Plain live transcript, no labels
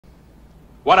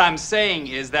What I'm saying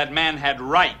is that man had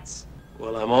rights.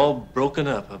 Well, I'm all broken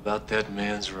up about that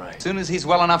man's rights. As soon as he's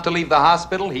well enough to leave the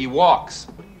hospital, he walks.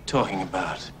 What are you talking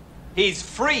about? He's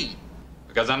free.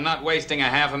 Because I'm not wasting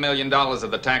 $500,000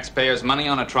 of the taxpayers' money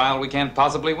on a trial we can't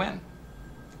possibly win.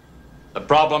 The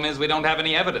problem is we don't have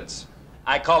any evidence.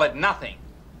 I call it nothing.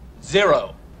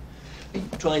 Zero. Are you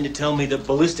trying to tell me that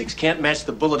ballistics can't match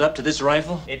the bullet up to this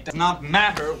rifle? It does not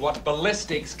matter what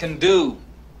ballistics can do.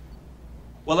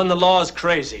 Well, then the law is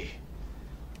crazy.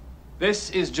 This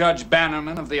is Judge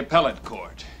Bannerman of the Appellate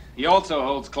Court. He also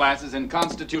holds classes in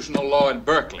constitutional law at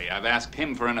Berkeley. I've asked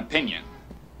him for an opinion.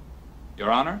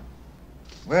 Your Honor?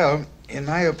 Well, in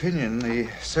my opinion, the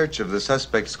search of the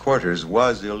suspect's quarters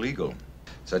was illegal.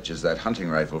 Such as that hunting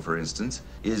rifle, for instance,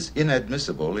 is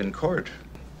inadmissible in court.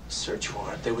 Search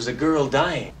warrant. There was a girl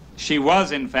dying. She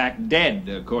was, in fact, dead,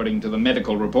 according to the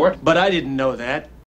medical report. But I didn't know that.